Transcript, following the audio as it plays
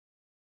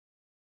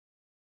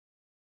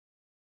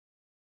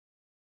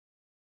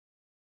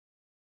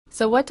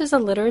So what does a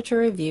literature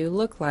review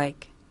look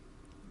like?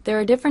 There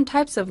are different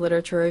types of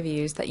literature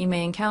reviews that you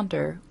may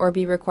encounter or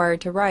be required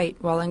to write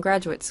while in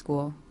graduate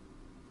school.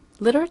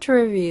 Literature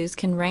reviews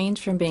can range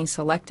from being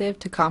selective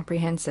to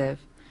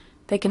comprehensive.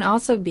 They can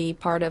also be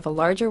part of a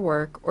larger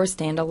work or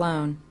stand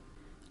alone.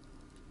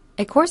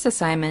 A course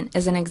assignment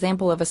is an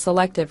example of a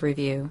selective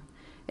review.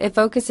 It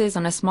focuses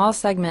on a small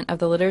segment of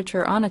the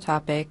literature on a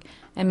topic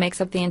and makes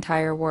up the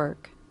entire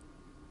work.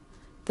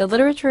 The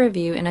literature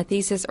review in a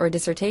thesis or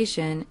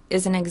dissertation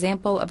is an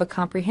example of a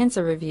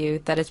comprehensive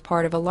review that is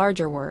part of a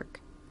larger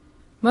work.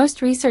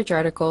 Most research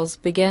articles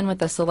begin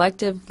with a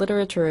selective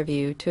literature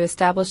review to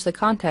establish the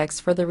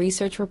context for the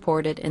research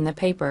reported in the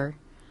paper.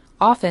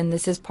 Often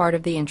this is part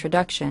of the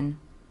introduction.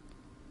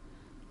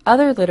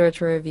 Other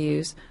literature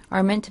reviews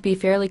are meant to be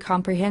fairly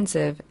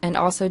comprehensive and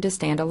also to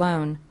stand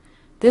alone.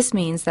 This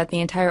means that the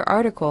entire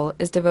article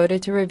is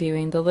devoted to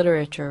reviewing the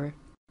literature.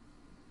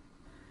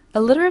 A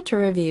literature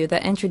review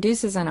that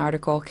introduces an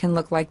article can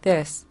look like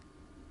this.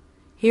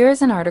 Here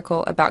is an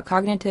article about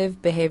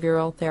cognitive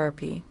behavioral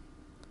therapy.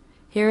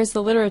 Here is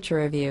the literature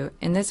review.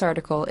 In this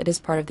article, it is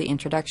part of the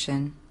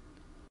introduction.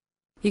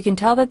 You can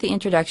tell that the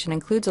introduction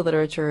includes a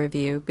literature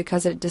review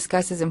because it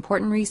discusses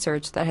important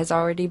research that has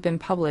already been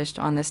published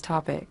on this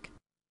topic.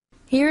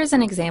 Here is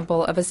an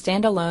example of a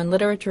standalone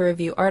literature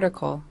review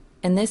article,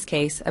 in this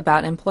case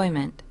about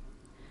employment.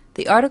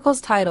 The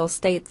article's title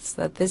states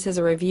that this is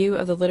a review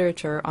of the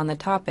literature on the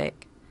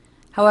topic.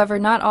 However,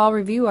 not all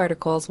review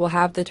articles will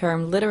have the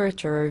term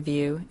literature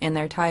review in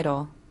their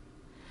title.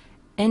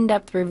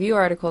 In-depth review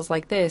articles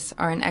like this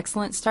are an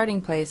excellent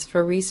starting place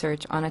for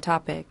research on a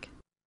topic.